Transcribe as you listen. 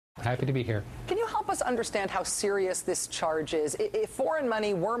Happy to be here. Can you help us understand how serious this charge is? If foreign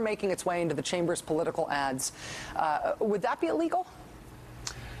money were making its way into the chamber's political ads, would that be illegal?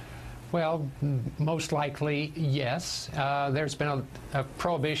 Well, most likely, yes. There's been a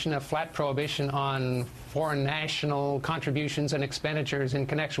prohibition, a flat prohibition on foreign national contributions and expenditures in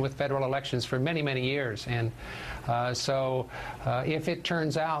connection with federal elections for many, many years. And so if it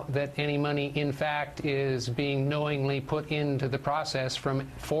turns out that any money, in fact, is being knowingly put into the process from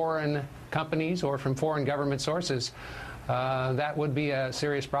foreign companies or from foreign government sources, that would be a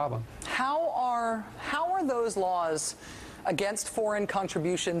serious problem. How are those laws against foreign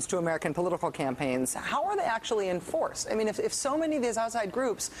contributions to American political campaigns, how are they actually enforced? I mean, if so many of these outside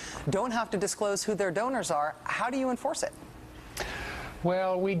groups don't have to disclose who their donors are, how do you enforce it?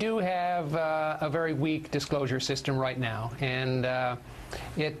 Well, we do have a very weak disclosure system right now, and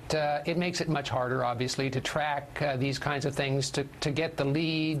it makes it much harder, obviously, to track these kinds of things, to get the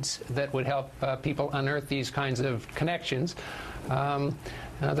leads that would help people unearth these kinds of connections.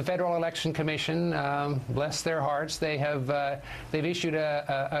 The Federal Election Commission, bless their hearts, they've issued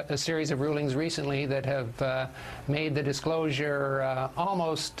a series of rulings recently that have made the disclosure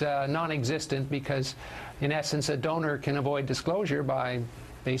almost non-existent, because, in essence, a donor can avoid disclosure by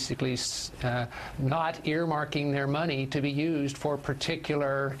basically not earmarking their money to be used for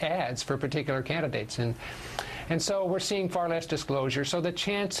particular ads for particular candidates. And so we're seeing far less disclosure. So the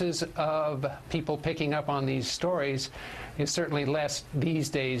chances of people picking up on these stories is certainly less these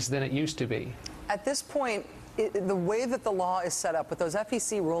days than it used to be. At this point, the way that the law is set up, with those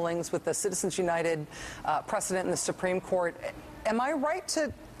FEC rulings, with the Citizens United precedent in the Supreme Court, am I right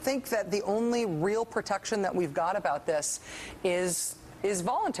to think that the only real protection that we've got about this is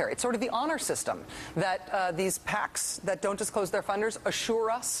voluntary? It's sort of the honor system, that these PACs that don't disclose their funders assure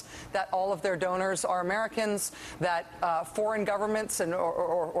us that all of their donors are Americans, that foreign governments and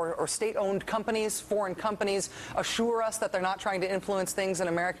or state-owned companies, foreign companies, assure us that they're not trying to influence things in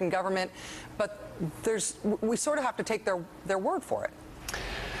American government. But we sort of have to take their word for it.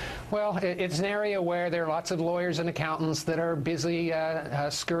 Well, it's an area where there are lots of lawyers and accountants that are busy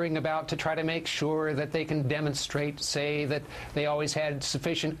scurrying about to try to make sure that they can demonstrate, say, that they always had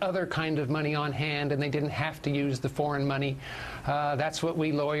sufficient other kind of money on hand and they didn't have to use the foreign money. That's what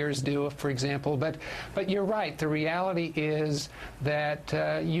we lawyers do, for example. But you're right. The reality is that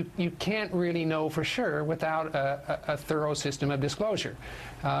you can't really know for sure without a thorough system of disclosure.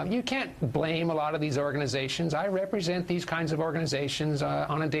 You can't blame a lot of these organizations. I represent these kinds of organizations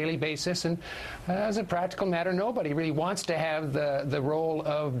on a daily basis, and as a practical matter, nobody really wants to have the role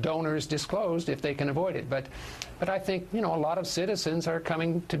of donors disclosed if they can avoid it. But I think, a lot of citizens are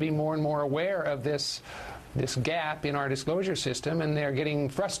coming to be more and more aware of this gap in our disclosure system, and they're getting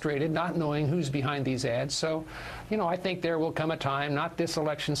frustrated not knowing who's behind these ads. So, I think there will come a time, not this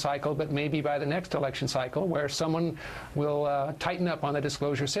election cycle, but maybe by the next election cycle, where someone will tighten up on the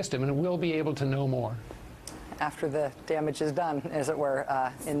disclosure system, and we'll be able to know more. After the damage is done, as it were,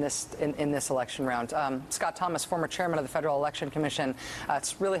 in this election round. Scott Thomas, former chairman of the Federal Election Commission,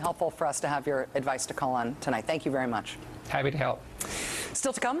 it's really helpful for us to have your advice to call on tonight. Thank you very much. Happy to help.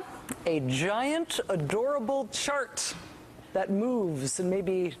 Still to come, a giant, adorable chart that moves and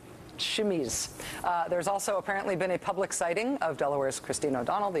maybe shimmies. There's also apparently been a public sighting of Delaware's Christine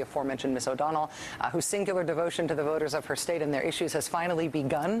O'Donnell, the aforementioned Miss O'Donnell, whose singular devotion to the voters of her state and their issues has finally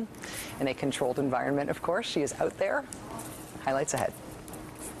begun in a controlled environment, of course. She is out there. Highlights ahead.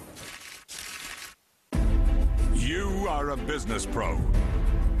 You are a business pro,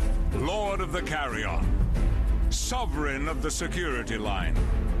 lord of the carry-on, sovereign of the security line.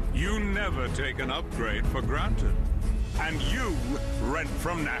 You never take an upgrade for granted. And you rent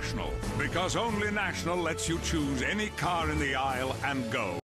from National, because only National lets you choose any car in the aisle and go.